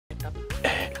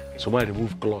So I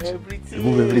remove clothes. Everything.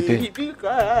 Remove everything.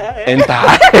 Enter.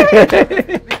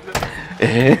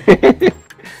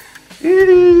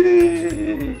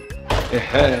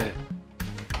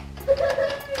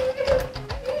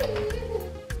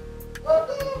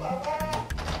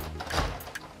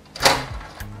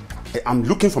 I'm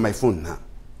looking for my phone now.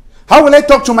 How will I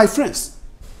talk to my friends?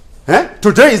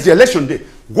 Today is the election day.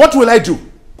 What will I do?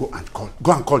 Go and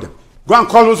call them. Go and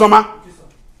call Uzoma.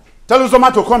 Tell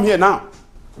Uzoma to come here now.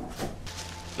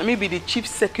 Let me be the chief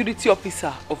security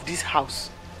officer of this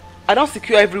house. I don't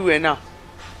secure everywhere now.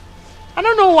 I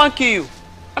don't know who want kill you.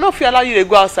 I don't feel allow you to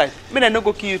go outside. May I not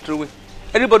go kill you through away.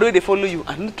 Everybody they follow you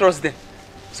and don't trust them.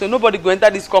 So nobody go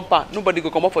enter this compound. Nobody go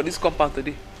come up for this compound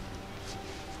today.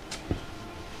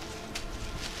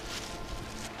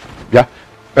 Yeah.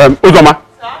 Uzoma.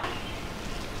 Sir?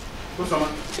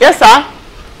 Uzoma. Yes, sir.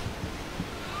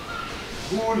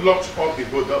 Who locked up the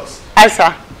doors? I,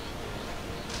 sir.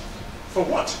 For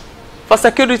what? For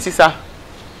security, sir.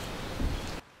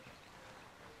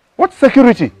 What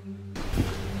security?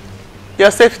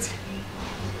 Your safety.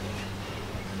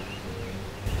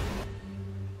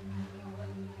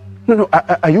 No.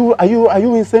 Are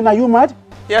you insane? Are you mad?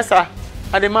 Yes, sir.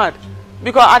 I'm mad.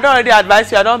 Because I don't already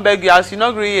advise you, I don't beg you, as you not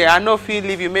agree here, I know if you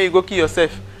leave you, may you go kill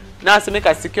yourself. Now to make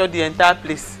I secure the entire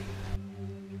place.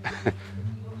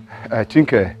 I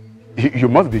think you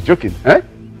must be joking, eh?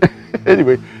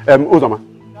 Anyway, Uzoma,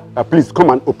 please come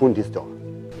and open this door.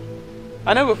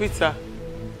 I don't go fit, sir.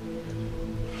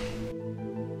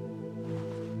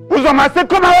 Uzoma, I said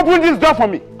come and open this door for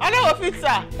me. I don't go fit,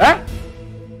 sir. Eh?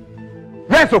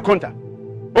 Where's Okonta?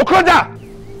 Okonta!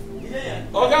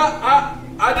 Okay,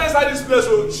 I didn't inside this place,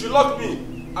 so she locked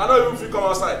me. I don't even feel come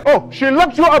outside. Oh, she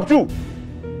locked you up too?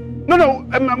 No,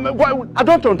 I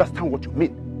don't understand what you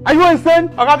mean. Are you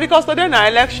insane? Okay, because today is an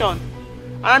election.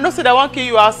 And I know say they won't kill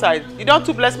you outside. You don't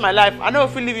to bless my life. I know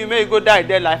if you leave you, may you go die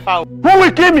there like how. Who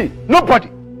will kill me?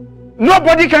 Nobody.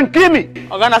 Nobody can kill me.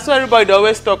 Okay, that's why everybody they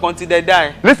always talk until they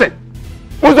die. Listen,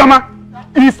 Uzoma,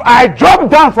 if I drop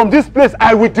down from this place,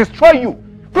 I will destroy you.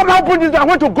 Come and open this door. I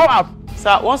want to go out.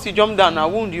 Sir, once you jump down, I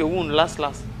wound your wound last.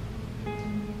 Okay,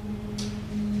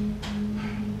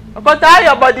 tie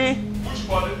your body. Which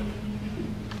body?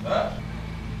 Huh?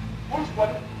 Which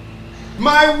body?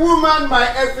 My woman, my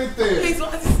everything. Please,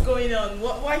 what is going on?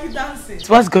 Why are you dancing?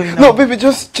 What's going on? No, baby,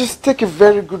 just take a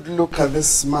very good look at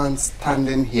this man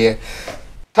standing here.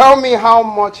 Tell me how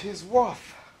much he's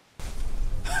worth.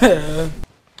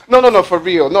 No, for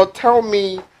real. No, tell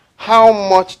me how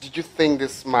much did you think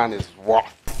this man is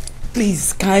worth?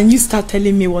 Please, can you start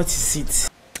telling me what is it?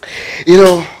 You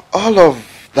know, all of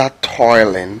that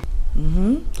toiling,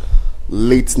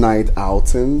 late night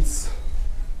outings,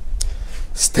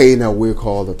 staying awake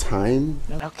all the time,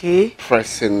 Okay.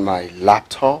 pressing my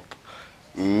laptop,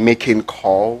 making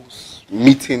calls,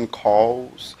 meeting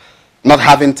calls, not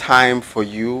having time for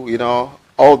you, you know,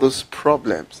 all those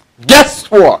problems. Guess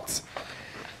what?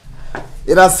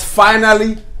 It has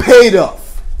finally paid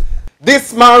off.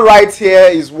 This man right here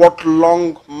is worth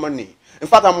long money. In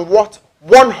fact, I'm worth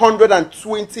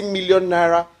 120 million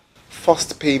naira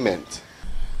first payment.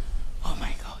 Oh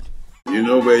my God. You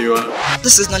know where you are?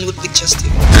 This is Nollywood Pictures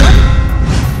TV.